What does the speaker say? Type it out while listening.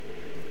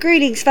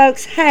Greetings,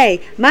 folks.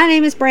 Hey, my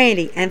name is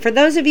Brandy, and for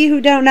those of you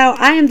who don't know,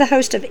 I am the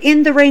host of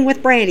In the Ring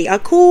with Brandy, a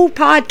cool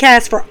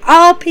podcast for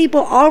all people,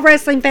 all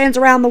wrestling fans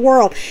around the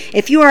world.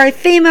 If you are a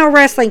female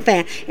wrestling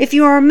fan, if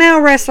you are a male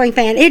wrestling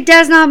fan, it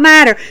does not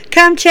matter.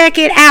 Come check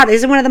it out. It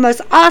is one of the most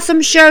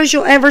awesome shows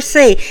you'll ever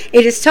see.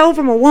 It is told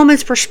from a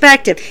woman's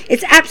perspective.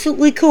 It's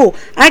absolutely cool.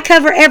 I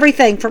cover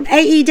everything from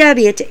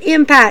AEW to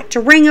Impact to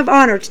Ring of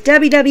Honor to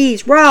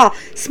WWE's Raw,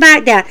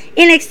 SmackDown,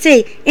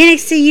 NXT,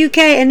 NXT UK,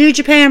 and New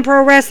Japan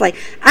Pro Wrestling.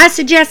 I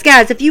suggest,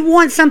 guys, if you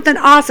want something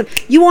awesome,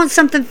 you want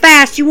something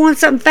fast, you want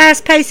something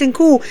fast-paced and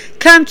cool,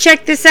 come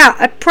check this out.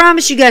 I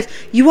promise you guys,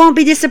 you won't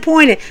be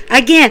disappointed.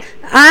 Again,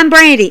 I'm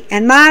Brandy,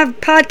 and my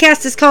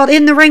podcast is called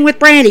In the Ring with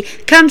Brandy.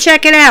 Come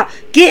check it out.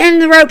 Get in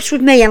the ropes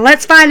with me, and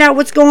let's find out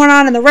what's going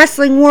on in the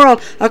wrestling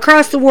world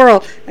across the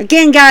world.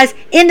 Again, guys,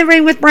 In the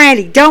Ring with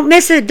Brandy. Don't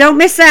miss it. Don't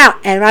miss out.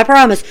 And I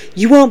promise,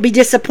 you won't be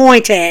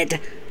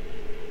disappointed.